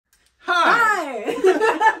Okay.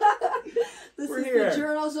 This We're is here. the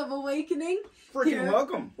Journals of Awakening. Freaking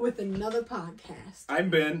welcome. With another podcast. I'm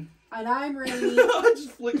Ben. And I'm Remy. I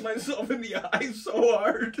just flicked myself in the eye so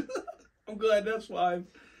hard. I'm glad that's live.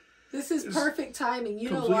 This is perfect timing. You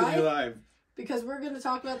know Completely why? live. Because we're going to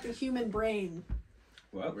talk about the human brain.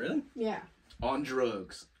 What, really? Yeah. On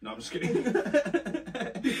drugs. No, I'm just kidding.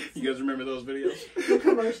 You guys remember those videos? The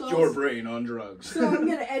commercials? Your brain on drugs. So I'm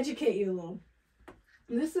going to educate you a little.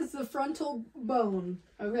 This is the frontal bone,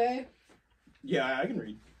 okay? Yeah, I can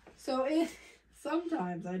read. So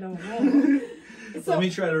sometimes I don't know. So, let me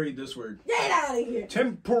try to read this word. Get out of here.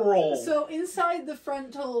 Temporal. So inside the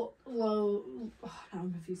frontal lobe,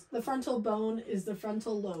 I'm confused. The frontal bone is the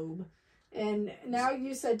frontal lobe. And now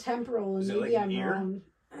you said temporal, and maybe like I'm ear? wrong.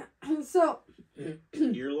 So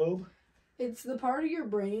Earlobe? it's the part of your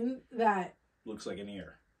brain that... Looks like an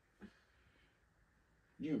ear.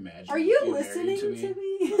 Can you imagine? Are you being listening married to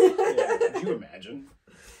me? Yeah, could you imagine?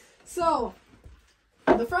 So,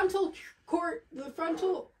 the frontal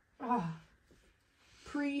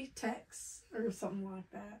Pretex or something like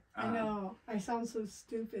that. I know. I sound so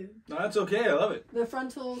stupid. No, that's okay. I love it. The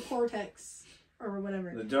frontal cortex or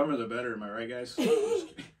whatever. The dumber the better, am I right, guys?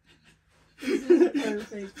 This is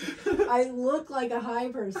perfect. I look like a high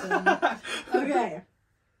person. Okay.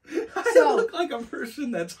 I look like a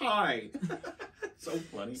person that's high. So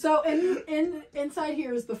funny. So inside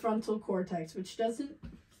here is the frontal cortex, which doesn't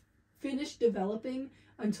finish developing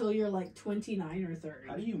until you're like 29 or 30.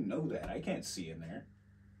 How do you know that? I can't see in there.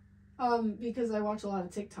 Because I watch a lot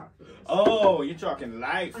of TikTok videos. Oh, you're talking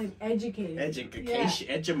life. I'm educated. Education.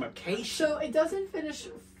 Yeah. Edumacation. So it doesn't finish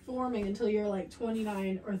forming until you're like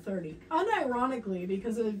 29 or 30. Unironically,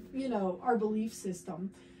 because of, our belief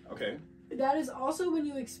system. Okay. That is also when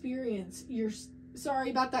you experience your...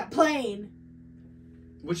 Sorry about that plane.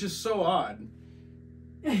 Which is so odd.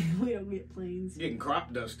 We don't get planes. Getting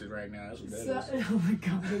crop dusted right now. That's what that is. Oh my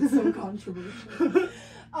god, it's so controversial.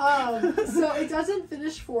 So it doesn't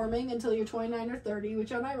finish forming until you're 29 or 30,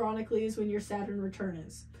 which unironically is when your Saturn return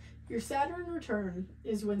is. Your Saturn return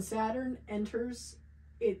is when Saturn enters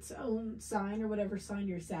its own sign, or whatever sign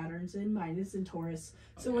your Saturn's in. Mine is in Taurus.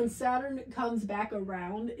 So when Saturn comes back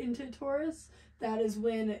around into Taurus, that is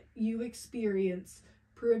when you experience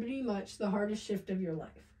pretty much the hardest shift of your life.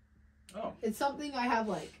 Oh. It's something I have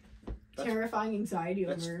terrifying anxiety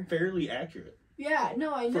over. That's fairly accurate. Yeah,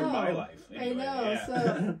 no, I know. For my life. Anyway, I know. yeah.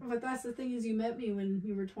 So, but that's the thing is you met me when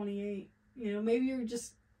you were 28. Maybe you're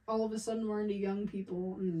just all of a sudden more into young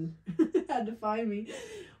people and had to find me.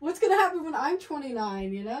 What's going to happen when I'm 29, I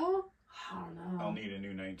don't know. I'll need a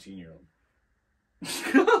new 19-year-old.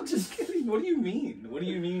 I'm just kidding. What do you mean? What do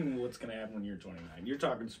you mean what's going to happen when you're 29? You're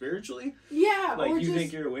talking spiritually? Yeah. Like you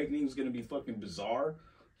think your awakening is going to be fucking bizarre?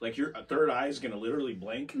 Like your third eye is going to literally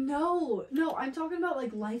blink? No, I'm talking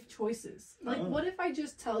about life choices. What if I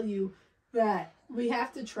just tell you that we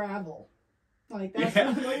have to travel? That's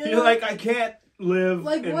You're like, I can't live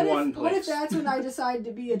in one place. What if that's when I decide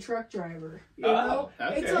to be a truck driver? Okay.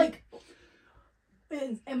 It's like,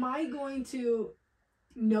 am I going to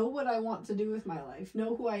know what I want to do with my life?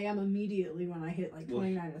 Know who I am immediately when I hit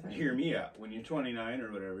 29 or 30? Hear me out. When you're 29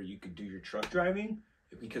 or whatever, you could do your truck driving.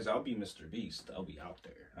 Because I'll be Mr. Beast. I'll be out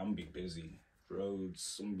there. I'm going to be busy.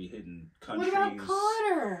 Roads. I'm going to be hitting countries. What about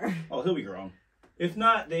Connor? Oh, he'll be grown. If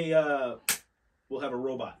not, we'll have a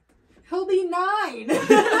robot. He'll be 9.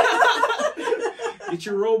 Get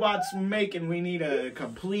your robots making. We need a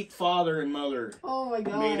complete father and mother. Oh my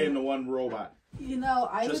god. Made into one robot.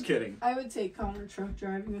 Just kidding. I would take Connor truck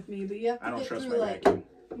driving with me, but you have to get trust through my vacuum.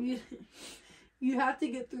 You have to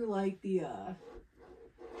get through the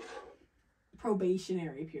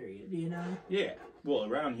probationary period, Yeah. Well,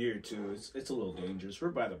 around here too, it's a little dangerous. We're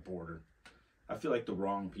by the border. I feel like the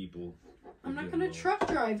wrong people. I'm not gonna truck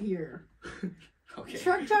drive here. Okay.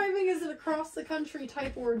 Truck driving is an across the country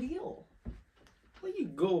type ordeal. Well, you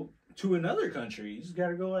go to another country. You just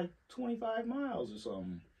gotta go 25 miles or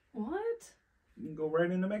something. What? You can go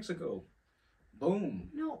right into Mexico.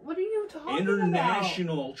 Boom. No, what are you talking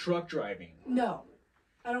International truck driving. No.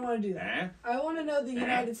 I don't want to do that. I want to know the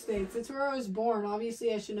United States. It's where I was born.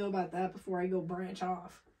 Obviously, I should know about that before I go branch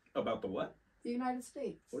off. About the what? The United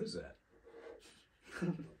States. What is that?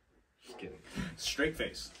 Just kidding. Straight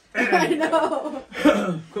face. I know.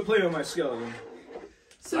 Quit playing with my skeleton.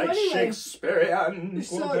 So anyway, Shakespearean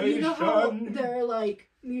so you know how they're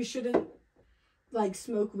you shouldn't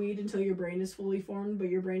smoke weed until your brain is fully formed, but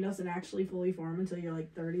your brain doesn't actually fully form until you're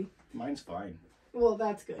 30? Mine's fine. Well,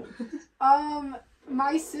 that's good.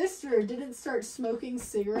 My sister didn't start smoking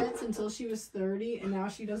cigarettes until she was 30, and now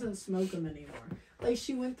she doesn't smoke them anymore.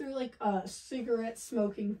 She went through a cigarette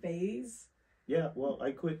smoking phase. Yeah, well,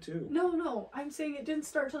 I quit too. No, I'm saying it didn't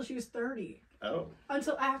start till she was 30. Oh.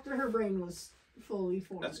 Until after her brain was fully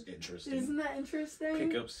formed. That's interesting. Isn't that interesting?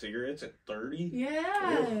 Pick up cigarettes at 30?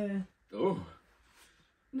 Yeah. Oh.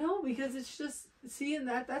 No, because it's just, seeing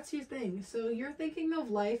that's your thing. So you're thinking of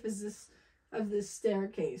life as this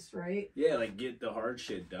staircase, right? Yeah, like get the hard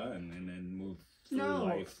shit done and then move through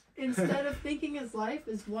life. Instead of thinking as life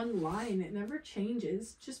as one line, it never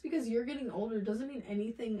changes. Just because you're getting older doesn't mean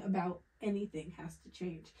anything about anything has to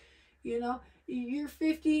change. You know, you're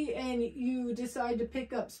 50 and you decide to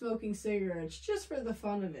pick up smoking cigarettes just for the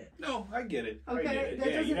fun of it. No, I get it. Okay, I get it.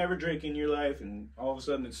 Yeah, you never drink in your life and all of a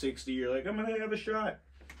sudden at 60 you're like, I'm going to have a shot.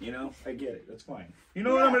 You know, I get it. That's fine. You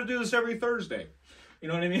know what? I'm going to do this every Thursday. You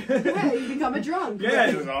know what I mean? Yeah, you become a drunk.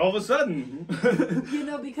 Yeah, right? All of a sudden. You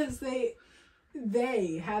know, because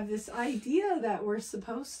they have this idea that we're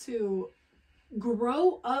supposed to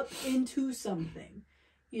grow up into something.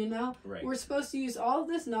 You know, right. We're supposed to use all of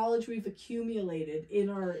this knowledge we've accumulated in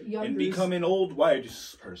our younger and become an old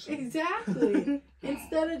wise person. Exactly.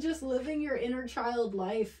 Instead of just living your inner child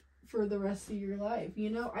life for the rest of your life.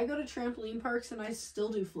 You know, I go to trampoline parks and I still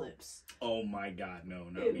do flips. Oh my God, no,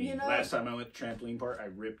 not me. You know, last time I went to trampoline park, I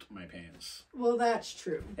ripped my pants. Well, that's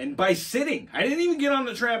true. And by sitting, I didn't even get on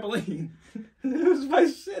the trampoline. It was by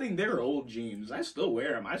sitting. They were old jeans. I still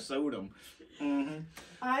wear them. I sewed them. Mm-hmm.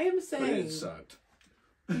 I am saying, but it sucked.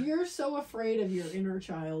 You're so afraid of your inner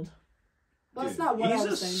child. Well, Dude, that's not what I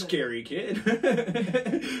was saying. He's a scary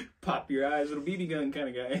kid. Pop your eyes with a BB gun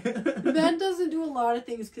kind of guy. Ben doesn't do a lot of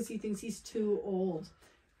things because he thinks he's too old.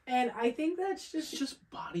 And I think that's just... It's just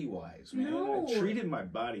body-wise, man. No. I treated my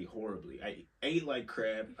body horribly. I ate like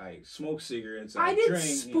crap. I smoked cigarettes. I did drank,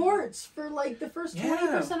 sports for like the first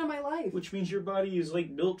 20% of my life. Which means your body is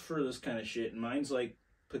like built for this kind of shit. And mine's like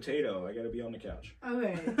potato. I gotta be on the couch.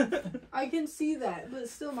 Okay. I can see that. But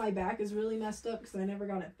still, my back is really messed up because I never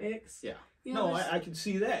got it fixed. Yeah. You know, no, I can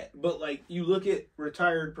see that. But like, you look at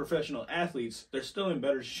retired professional athletes, they're still in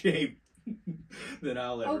better shape than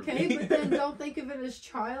I'll ever be. Okay, but then don't think of it as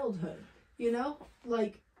childhood. You know?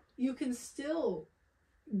 Like, you can still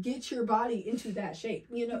get your body into that shape.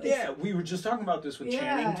 You know? Yeah, we were just talking about this with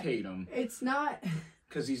Channing Tatum. It's not...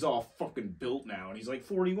 Because he's all fucking built now, and he's like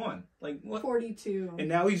 41. Like, what? 42. And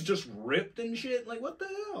now he's just ripped and shit? Like, what the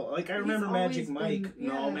hell? Like, I remember Magic Mike.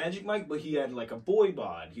 No, Magic Mike, but he had like a boy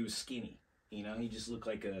bod. He was skinny. You know, he just looked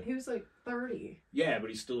like a... He was like 30. Yeah, but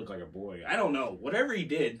he still looked like a boy. I don't know. Whatever he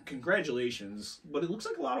did, congratulations. But it looks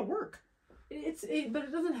like a lot of work. But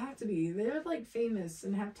it doesn't have to be. They're like famous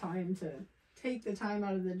and have time to take the time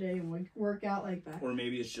out of the day and work out like that. Or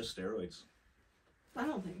maybe it's just steroids. I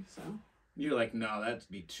don't think so. You're like, no, that'd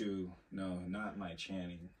be too... No, not my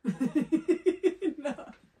Channing. No.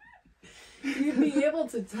 You'd be able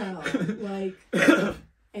to tell, like,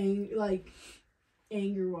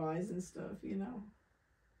 anger-wise and stuff, you know?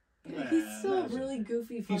 He's still really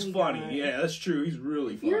goofy, funny He's funny. guy. Yeah, that's true. He's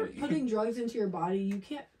really funny. If you're putting drugs into your body, you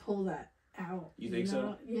can't pull that out. You think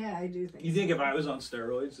so? Yeah, I do think You think if I was on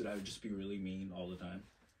steroids that I would just be really mean all the time?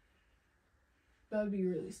 That would be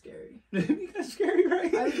really scary. That'd be kind of scary,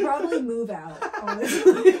 right? I would probably move out,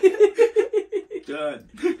 honestly. Done.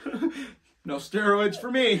 No steroids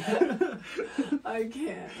for me. I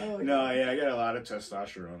can't. Oh, no, yeah, I got a lot of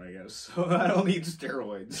testosterone, I guess. So I don't need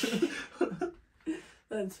steroids.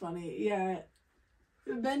 That's funny. Yeah.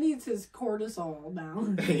 Ben needs his cortisol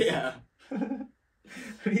now. Yeah.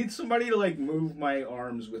 I need somebody to, like, move my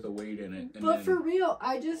arms with a weight in it. But for real,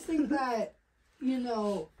 I just think that, you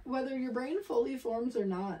know, whether your brain fully forms or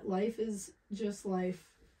not, life is just life.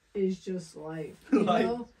 Is just life. You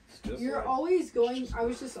know? You're always going... I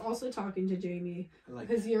was just also talking to Jamie.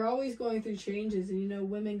 Because you're always going through changes. And, you know,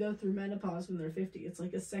 women go through menopause when they're 50. It's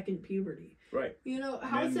like a second puberty. Right. You know,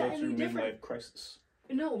 how is that any different? Midlife crisis.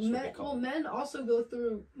 No, men also go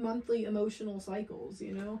through monthly emotional cycles,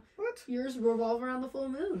 you know? What? Yours revolve around the full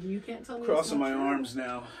moon. You can't tell me. Crossing my arms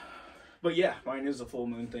now. But yeah, mine is a full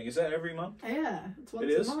moon thing. Is that every month? Yeah, it's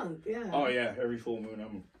once a month, yeah. Oh yeah, every full moon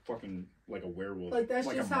I'm fucking like a werewolf. Like that's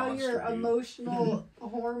like just how monster, your emotional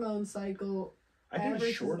hormone cycle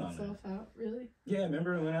averages itself out. Really? Yeah,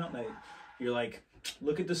 remember I went out and you're like,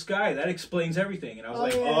 look at the sky, that explains everything. And I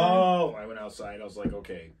was yeah. I went outside, I was like,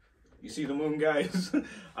 okay, you see the moon, guys?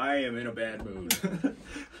 I am in a bad mood.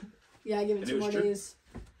 Yeah, I give it 2 more days.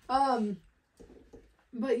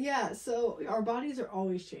 But yeah, so our bodies are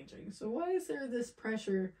always changing. So why is there this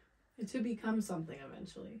pressure to become something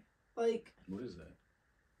eventually? Like, what is that?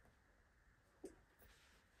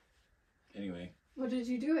 Anyway. What did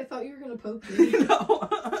you do? I thought you were going to poke me. No.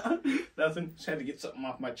 Nothing. Just had to get something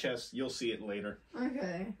off my chest. You'll see it later.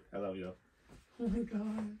 Okay. I love you. Oh my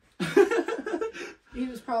god. He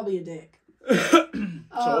was probably a dick.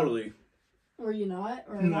 Totally. Were you not?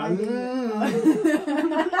 Or No. am I being...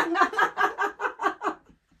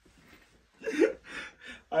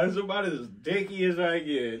 I was about as dicky as I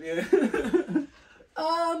get.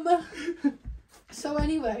 So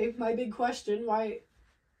anyway, my big question, why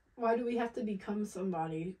do we have to become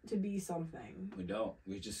somebody to be something? We don't.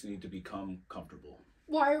 We just need to become comfortable.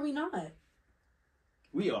 Why are we not?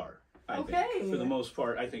 We are. I think. For the most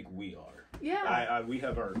part, I think we are. Yeah. We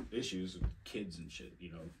have our issues with kids and shit,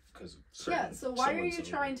 you know, because of certain... Yeah, so why are you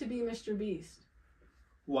trying to be Mr. Beast?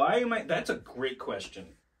 Why am I... That's a great question.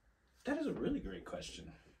 That is a really great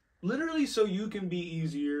question. Literally, so you can be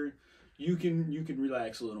easier, you can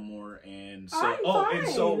relax a little more, and so... I'm fine. And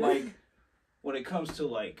so, like, when it comes to,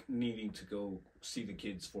 like, needing to go see the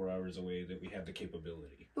kids 4 hours away, that we have the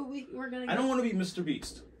capability. But we're gonna... I don't want to be Mr.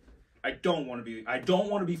 Beast. I don't want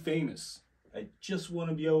to be famous. I just want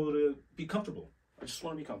to be able to be comfortable. I just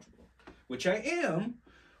want to be comfortable. Which I am,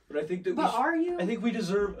 but I think that are you? I think we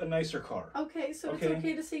deserve a nicer car. Okay, so it's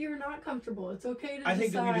okay to say you're not comfortable. It's okay to I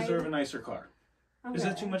think that we deserve a nicer car. Okay. Is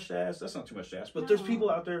that too much to ask? That's not too much to ask. But there's people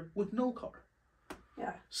out there with no car.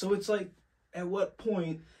 Yeah. So it's like, at what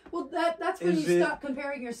point... Well, that's when you stop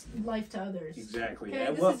comparing your life to others. Exactly.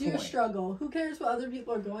 Okay, this is your struggle. Who cares what other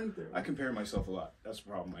people are going through? I compare myself a lot. That's the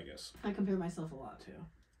problem, I guess. I compare myself a lot, too.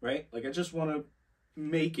 Right? Like, I just want to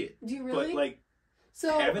make it. Do you really? But, like,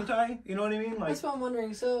 so, haven't I? You know what I mean? Like, that's what I'm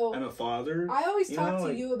wondering. So, I'm a father. I always talk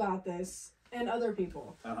to you about this and other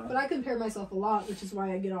people. But I compare myself a lot, which is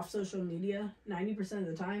why I get off social media 90% of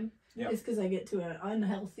the time. Yeah. It's because I get to an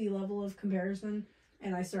unhealthy level of comparison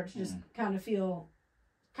and I start to just kind of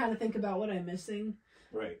think about what I'm missing.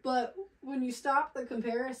 Right. But when you stop the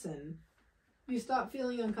comparison, you stop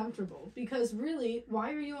feeling uncomfortable. Because really,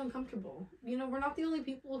 why are you uncomfortable? You know, we're not the only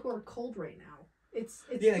people who are cold right now. It's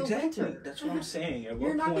exactly. winter. That's what I'm saying.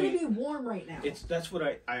 You're not going to be warm right now. That's what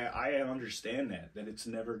I understand that it's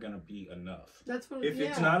never going to be enough. That's what. If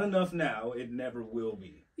it's not enough now, it never will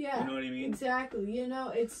be. Yeah. You know what I mean? Exactly. You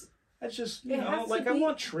know, that's just, you know, like I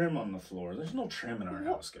want trim on the floor. There's no trim in our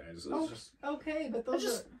house, guys. It's just, okay, but those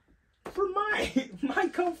are... For my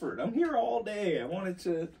comfort. I'm here all day. I wanted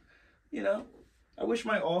to, you know, I wish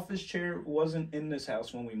my office chair wasn't in this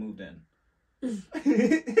house when we moved in.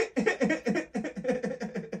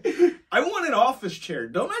 I want an office chair.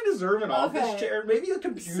 Don't I deserve an office chair? Maybe a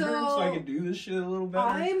computer so I can do this shit a little better.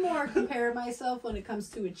 I more compare myself when it comes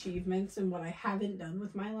to achievements and what I haven't done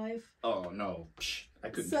with my life. Oh, no. I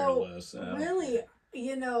couldn't care less. Really,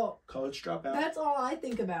 you know... College dropout? That's all I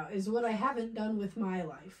think about is what I haven't done with my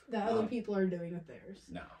life that other people are doing with theirs.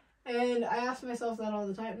 No. And I ask myself that all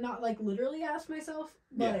the time. Not like literally ask myself,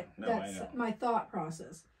 but that's my thought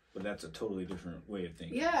process. But that's a totally different way of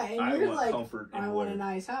thinking. Yeah, and you're like, I want a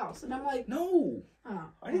nice house. And I'm like... No!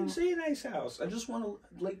 I didn't say a nice house. I just want to,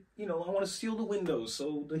 like, you know, I want to seal the windows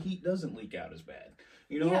so the heat doesn't leak out as bad.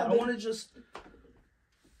 You know, I want to just...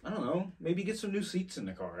 I don't know. Maybe get some new seats in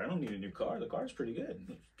the car. I don't need a new car. The car's pretty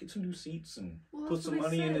good. Get some new seats and put some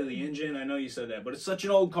money into the engine. I know you said that, but it's such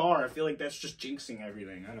an old car. I feel like that's just jinxing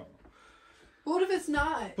everything. I don't know. What if it's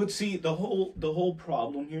not? But see, the whole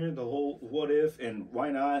problem here, the whole what if and why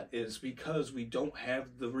not is because we don't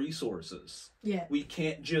have the resources. Yeah. We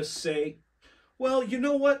can't just say, well, you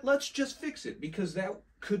know what? Let's just fix it because that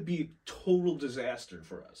could be a total disaster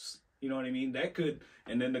for us. You know what I mean? That could,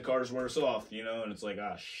 and then the car's worse off, you know, and it's like,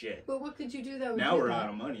 ah, shit. But what could you do that would now we're out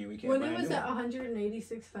of money. We can't. When it was at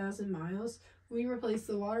 186,000 miles, we replaced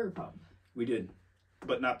the water pump. We did,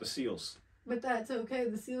 but not the seals. But that's okay.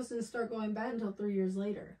 The seals didn't start going bad until 3 years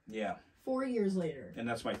later. Yeah. 4 years later. And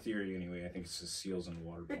that's my theory anyway. I think it's the seals in the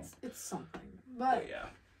water pump. It's something. But yeah.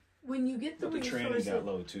 When you get the tranny got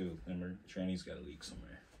low too. Remember, tranny's got a leak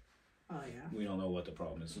somewhere. Oh yeah. We don't know what the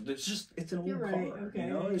problem is. It's an old car. Okay, you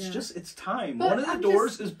know, it's time. But one of the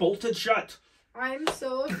doors is bolted shut. I'm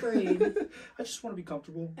so afraid. I just want to be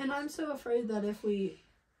comfortable. And I'm so afraid that if we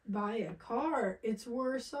buy a car, it's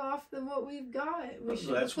worse off than what we've got.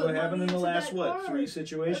 That's what happened in the last 3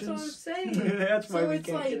 situations. That's what I'm saying. That's why we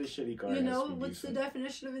can't get a shitty car. You know, what's the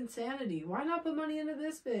definition of insanity? Why not put money into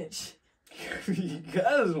this bitch?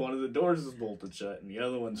 Because one of the doors is bolted shut and the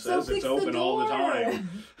other one says it's open all the time.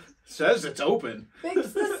 Says it's open.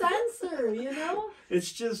 Fix the sensor, you know?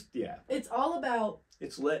 It's just, it's all about...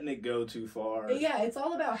 It's letting it go too far. Yeah, it's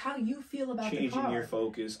all about how you feel about the car. Changing your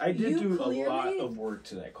focus. I did do a lot of work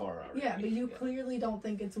to that car already. Yeah, but you clearly don't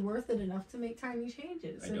think it's worth it enough to make tiny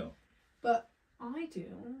changes. I don't. But I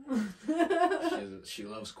do. She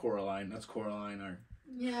loves Coraline. That's Coraline, our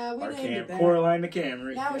Yeah, we named it that. Coraline the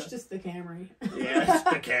Camry. Now it's just the Camry. Yeah, it's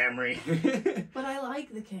the Camry. But I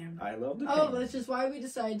like the Camry. I love the Camry. Oh, that's just why we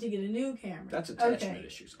decided to get a new Camry. That's attachment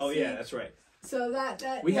issues. Oh, yeah, that's right. So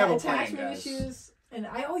that we have a attachment plan, guys. issues. And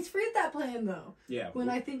I always forget that plan, though. Yeah. When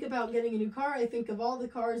I think about getting a new car, I think of all the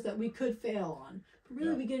cars that we could fail on. But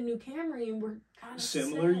really, we get a new Camry and we're kind of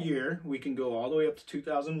similar year. We can go all the way up to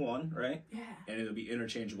 2001, right? Yeah. And it'll be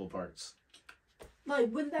interchangeable parts.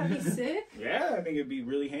 Like, wouldn't that be sick? Yeah, I think it'd be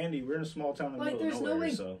really handy. We're in a small town in the middle of nowhere,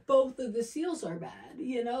 there's no way both of the seals are bad,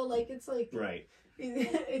 you know? Like, it's like... Right.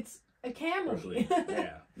 It's a Camry.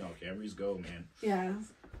 Yeah. No, Camrys go, man. Yeah.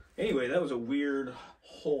 Anyway, that was a weird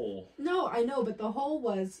hole. No, I know, but the hole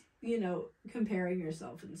was, you know, comparing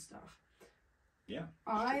yourself and stuff. Yeah.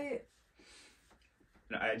 I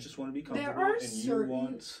just want to be comfortable, there are and you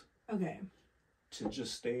want to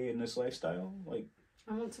just stay in this lifestyle. Like,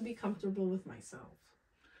 I want to be comfortable with myself.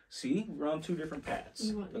 See, we're on two different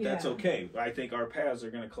paths, but that's okay. I think our paths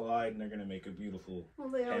are going to collide, and they're going to make a beautiful,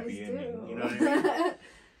 happy ending. You know what I mean?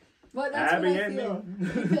 But that's happy what I feel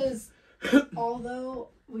because although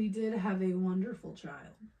we did have a wonderful child,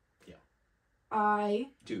 I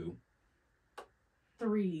do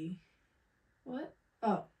 3. What?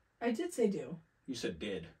 Oh, I did say do. You said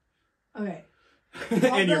did. Okay.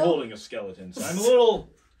 And you're holding a skeleton, so I'm a little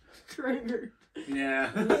triggered. Yeah.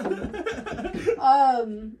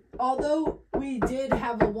 Although we did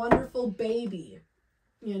have a wonderful baby,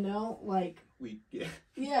 you know, like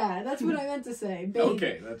yeah, that's what I meant to say. Baby.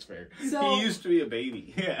 Okay, that's fair. So, he used to be a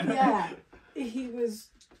baby. Yeah. Yeah. He was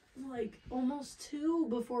like almost 2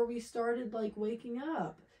 before we started like waking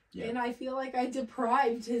up. Yeah. And I feel like I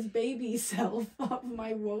deprived his baby self of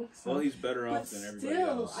my woke self. Well, he's better off than everybody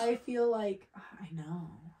else. Still, I feel like, I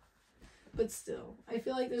know. But still, I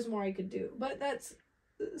feel like there's more I could do. But that's,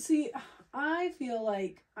 see, I feel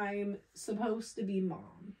like I'm supposed to be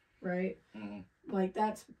mom, right? Mm-hmm. Like,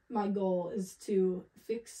 that's my goal, is to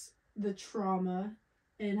fix the trauma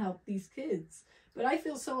and help these kids. But I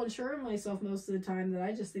feel so unsure of myself most of the time that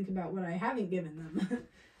I just think about what I haven't given them,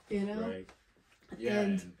 you know? Right. Yeah,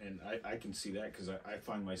 and I can see that because I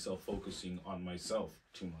find myself focusing on myself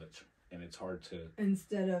too much, and it's hard to...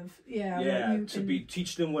 Instead of,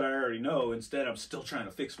 teach them what I already know, instead I'm still trying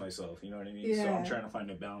to fix myself, you know what I mean? Yeah. So I'm trying to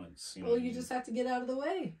find a balance. You know you just have to get out of the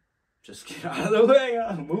way. Just get out of the way,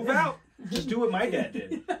 move out. Just do what my dad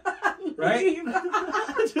did. Right?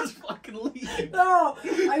 Just fucking leave. No,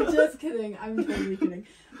 I'm just kidding. I'm totally kidding.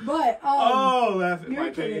 But, laugh at my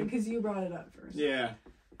you're kidding because you brought it up first. Yeah.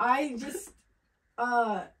 I just...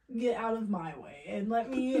 get out of my way and let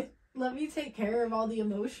me take care of all the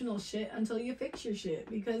emotional shit until you fix your shit,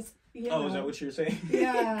 because you know, is that what you're saying?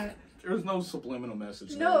 Yeah. There was no subliminal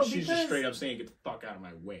message. No, she's just straight up saying, get the fuck out of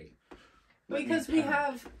my way. Because we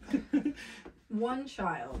have one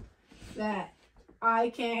child that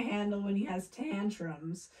I can't handle when he has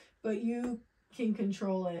tantrums, but you can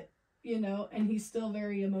control it, you know, and he's still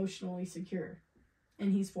very emotionally secure,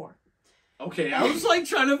 and he's 4. Okay, I was like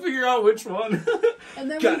trying to figure out which one. And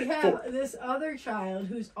then we have this other child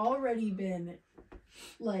who's already been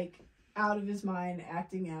like out of his mind,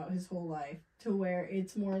 acting out his whole life, to where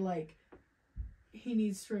it's more like he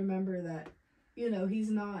needs to remember that, you know, he's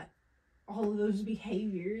not all of those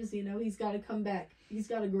behaviors, you know, he's got to come back. He's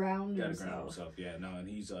got to ground himself. Yeah, no, and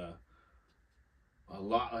he's a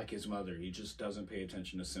lot like his mother. He just doesn't pay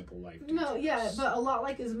attention to simple life details. No, yeah, but a lot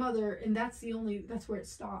like his mother, and that's where it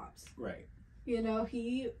stops. Right. You know,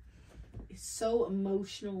 he is so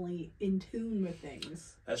emotionally in tune with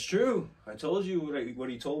things. That's true. I told you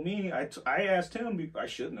what he told me. I asked him, I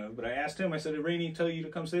shouldn't have, but I asked him, I said, did Rainey tell you to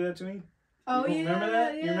come say that to me? Oh, yeah. Remember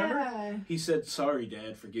that? Yeah. You remember? He said, sorry,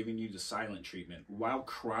 Dad, for giving you the silent treatment. While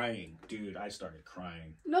crying. Dude, I started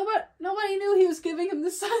crying. Nobody knew he was giving him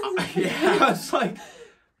the silent treatment. Yeah, I was like...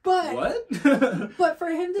 But what? But for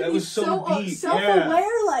him to that be was so deep.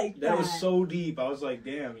 Self-aware like that. That was so deep. I was like,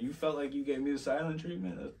 damn, you felt like you gave me the silent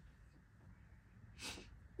treatment?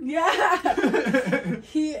 Yeah.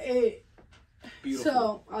 Beautiful.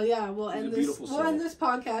 So, we'll end this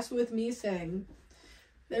podcast with me saying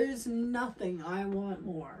there's nothing I want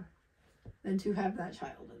more than to have that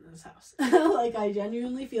child in this house. Like, I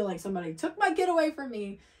genuinely feel like somebody took my kid away from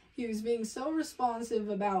me. He was being so responsive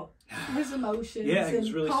about his emotions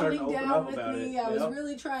and really calming down with me. I was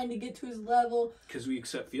really trying to get to his level. Because we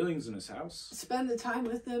accept feelings in his house. Spend the time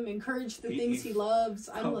with him, encourage the things he loves.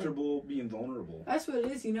 Comfortable being vulnerable. That's what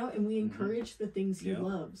it is, you know, and we encourage the things he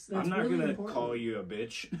loves. That's I'm not really going to important. call you a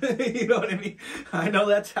bitch. You know what I mean? I know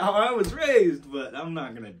that's how I was raised, but I'm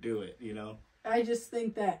not going to do it, you know? I just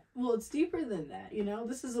think that, it's deeper than that, you know?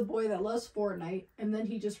 This is a boy that loves Fortnite, and then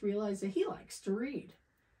he just realized that he likes to read.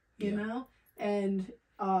 you know? And,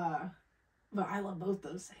 but I love both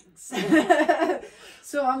those things.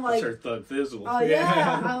 So I'm like... That's her thug fizzle. Oh,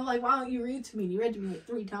 yeah. I'm like, why don't you read to me? And he read to me like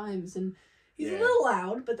 3 times. And he's a little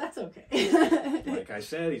loud, but that's okay. Like I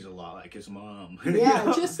said, he's a lot like his mom.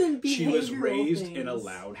 Yeah, just in behavioral She was raised things. in a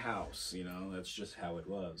loud house, you know? That's just how it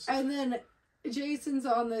was. And then Jason's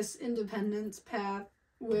on this independence path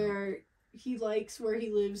where he likes where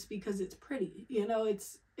he lives because it's pretty. You know,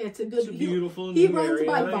 it's a good... It's a beautiful He new runs area,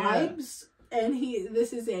 by vibes, and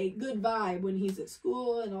this is a good vibe when he's at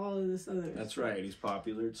school and all of this other That's stuff. right. He's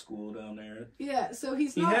popular at school down there. Yeah, so he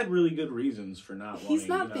had really good reasons for not wanting, he's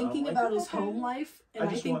not thinking like, about his home life, and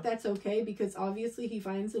I think want... that's okay because obviously he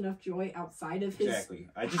finds enough joy outside of his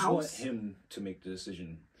I just want him to make the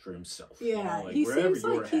decision for himself. Yeah, you know? Like, he seems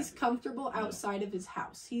like happy. he's comfortable outside of his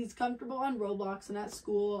house. He's comfortable on Roblox and at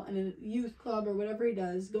school and in a youth club or whatever he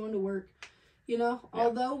does, going to work. You know,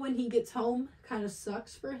 although when he gets home, kind of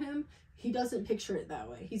sucks for him, he doesn't picture it that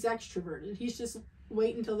way. He's extroverted. He's just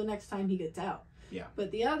wait until the next time he gets out. Yeah.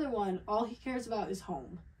 But the other one, all he cares about is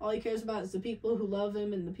home. All he cares about is the people who love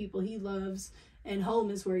him and the people he loves, and home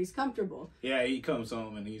is where he's comfortable. Yeah, he comes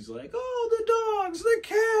home and he's like, oh, the dogs, the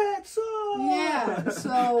cats, oh. Yeah,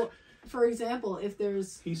 so... For example, if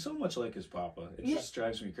there's... He's so much like his papa. It just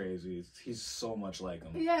drives me crazy. He's so much like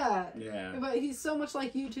him. Yeah. Yeah. But he's so much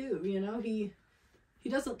like you, too, you know? He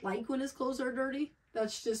doesn't like when his clothes are dirty.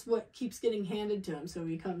 That's just what keeps getting handed to him. So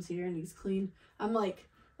he comes here and he's clean. I'm like,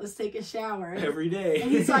 let's take a shower. Every day. And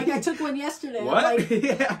he's like, I took one yesterday. What? I'm like,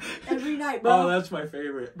 yeah. Every night, bro. Oh, that's my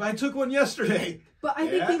favorite. But I took one yesterday. But I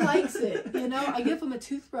think he likes it, you know? I give him a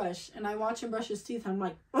toothbrush and I watch him brush his teeth. I'm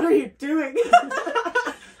like, what are you doing?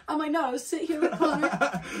 I'm like, no, sit here with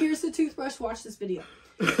Connor. Here's the toothbrush. Watch this video.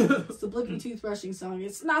 It's the Blippi toothbrushing song.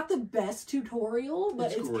 It's not the best tutorial,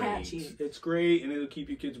 but it's catchy. It's great, and it'll keep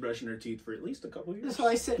your kids brushing their teeth for at least a couple years. So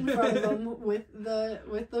I sit in front of him with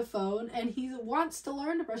the phone, and he wants to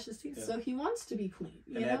learn to brush his teeth, so he wants to be clean.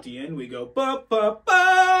 You know? At the end, we go, bum, bum,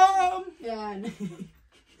 bum! Yeah,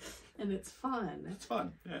 and it's fun. It's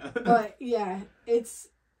fun, yeah. But, yeah, it's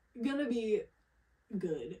gonna be...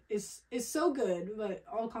 good. It's so good, but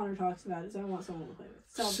all Connor talks about is I want someone to play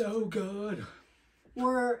with. So good.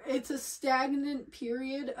 It's a stagnant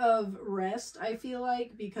period of rest, I feel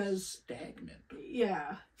like, because... Stagnant?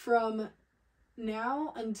 Yeah. From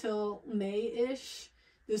now until May-ish,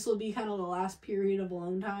 this will be kind of the last period of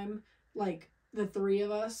alone time, like, the 3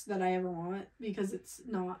 of us that I ever want, because it's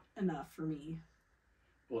not enough for me.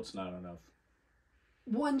 What's not enough?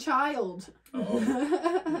 1 child.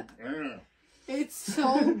 Oh. It's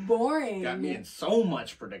so boring. Got me in so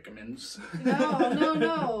much predicaments.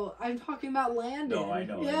 No. I'm talking about Landon. No, I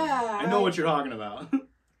know. Yeah. I know what you're talking about.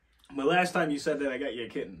 But last time you said that, I got you a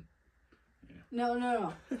kitten. Yeah.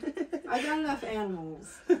 No. I got enough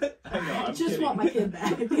animals. I know, I just kidding. want my kid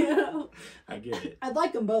back, you know? I get it. I'd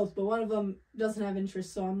like them both, but one of them doesn't have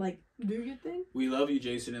interest, so I'm like, do your thing. We love you,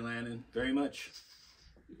 Jason and Landon, very much.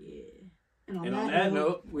 Yeah. And on that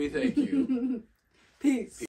note, we thank you. Peace.